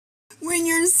when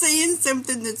you're saying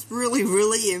something that's really,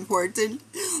 really important,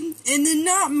 and then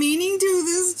not meaning to.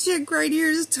 This chick right here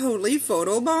is totally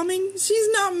photobombing. She's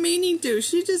not meaning to.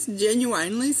 She's just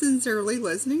genuinely, sincerely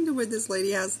listening to what this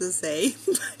lady has to say.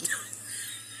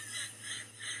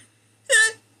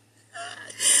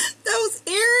 Those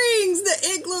earrings, the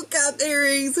Igloo cup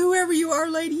earrings, whoever you are,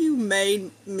 lady, you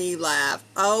made me laugh.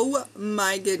 Oh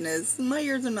my goodness. My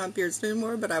ears are not pierced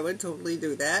anymore, but I would totally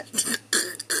do that.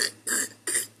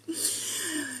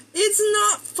 It's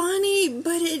not funny,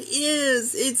 but it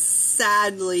is. It's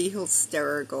sadly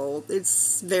hysterical.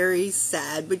 It's very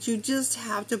sad, but you just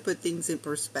have to put things in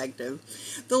perspective.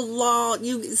 The law,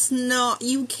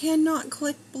 you cannot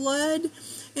collect blood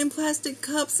in plastic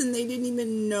cups, and they didn't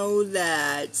even know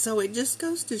that. So it just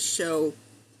goes to show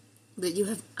that you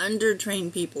have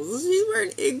undertrained people. She's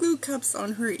wearing Igloo cups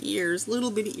on her ears,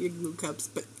 little bitty Igloo cups,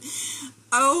 but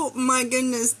oh my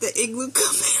goodness, the Igloo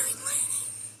cup earring lady.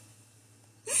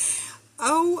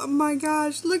 Oh my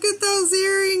gosh, look at those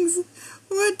earrings.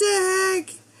 What the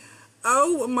heck?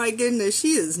 Oh my goodness,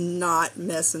 she is not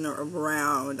messing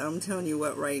around. I'm telling you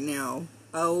what right now.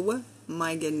 Oh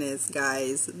my goodness,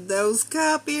 guys. Those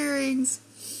cup earrings.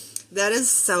 That is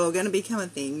so going to become a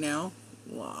thing now.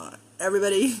 Wow.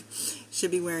 Everybody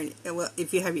should be wearing, well,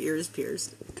 if you have your ears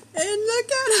pierced. And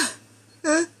look at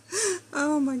it.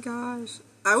 Oh my gosh.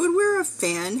 I would wear a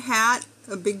fan hat,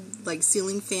 a big like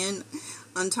ceiling fan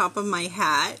on top of my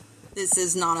hat. This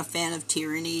is not a fan of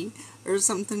tyranny or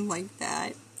something like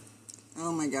that.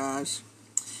 Oh my gosh.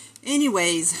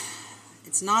 Anyways,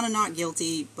 it's not a not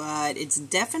guilty, but it's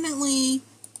definitely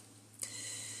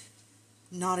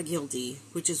not a guilty,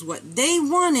 which is what they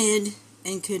wanted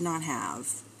and could not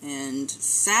have. And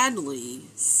sadly,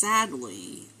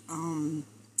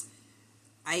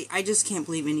 I just can't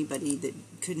believe anybody that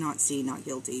could not see not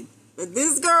guilty. But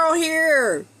this girl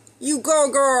here, you go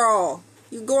girl.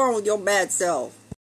 You go on with your bad self.